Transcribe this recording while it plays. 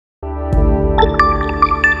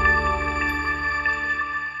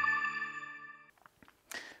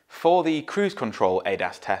For the cruise control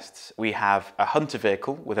ADAS tests, we have a Hunter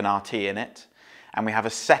vehicle with an RT in it, and we have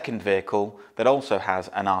a second vehicle that also has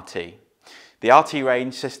an RT. The RT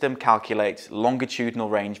range system calculates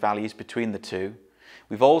longitudinal range values between the two.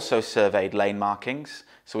 We've also surveyed lane markings,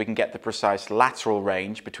 so we can get the precise lateral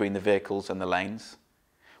range between the vehicles and the lanes.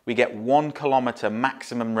 We get 1 kilometre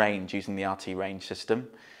maximum range using the RT range system,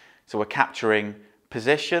 so we're capturing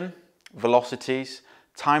position, velocities,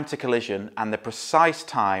 time to collision, and the precise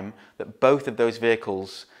time that both of those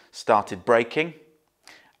vehicles started braking.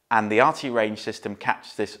 And the RT range system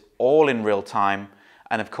captures this all in real time,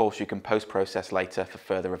 and of course you can post-process later for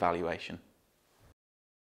further evaluation.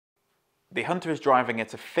 The Hunter is driving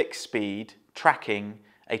at a fixed speed, tracking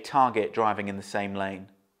a target driving in the same lane.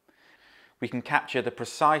 We can capture the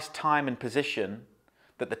precise time and position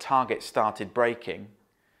that the target started braking,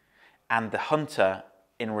 and the Hunter,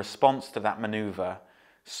 in response to that manoeuvre,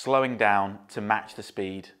 slowing down to match the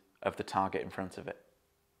speed of the target in front of it.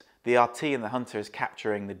 The RT in the Hunter is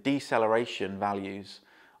capturing the deceleration values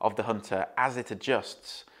of the Hunter as it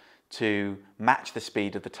adjusts to match the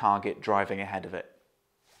speed of the target driving ahead of it.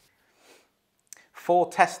 For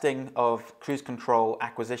testing of cruise control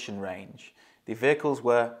acquisition range, the vehicles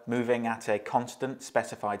were moving at a constant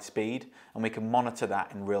specified speed, and we can monitor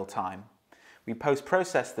that in real time. We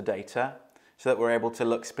post-process the data so that we're able to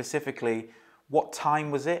look specifically what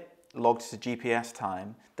time was it, logged to GPS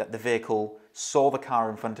time, that the vehicle saw the car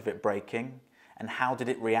in front of it braking, and how did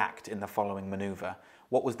it react in the following manoeuvre?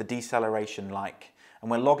 What was the deceleration like? And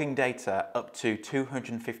we're logging data up to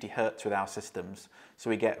 250 Hz with our systems, so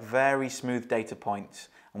we get very smooth data points,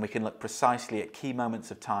 and we can look precisely at key moments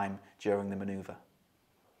of time during the manoeuvre.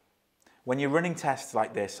 When you're running tests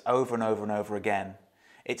like this over and over and over again,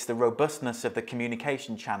 it's the robustness of the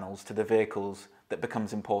communication channels to the vehicles that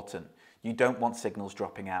becomes important. You don't want signals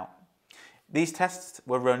dropping out. These tests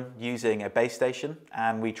were run using a base station,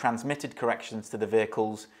 and we transmitted corrections to the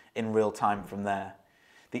vehicles in real time from there.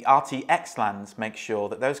 The RTX-LANs make sure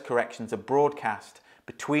that those corrections are broadcast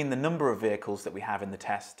between the number of vehicles that we have in the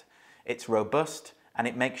test. It's robust, and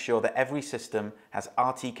it makes sure that every system has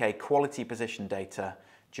RTK quality position data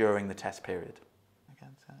during the test period.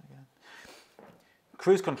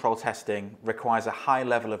 Cruise control testing requires a high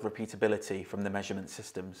level of repeatability from the measurement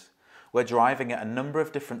systems. We're driving at a number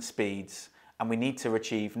of different speeds, and we need to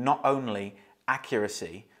achieve not only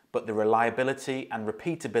accuracy, but the reliability and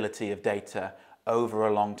repeatability of data over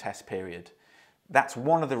a long test period. That's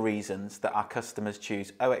one of the reasons that our customers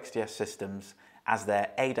choose OXDS systems as their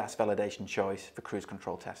ADAS validation choice for cruise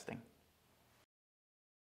control testing.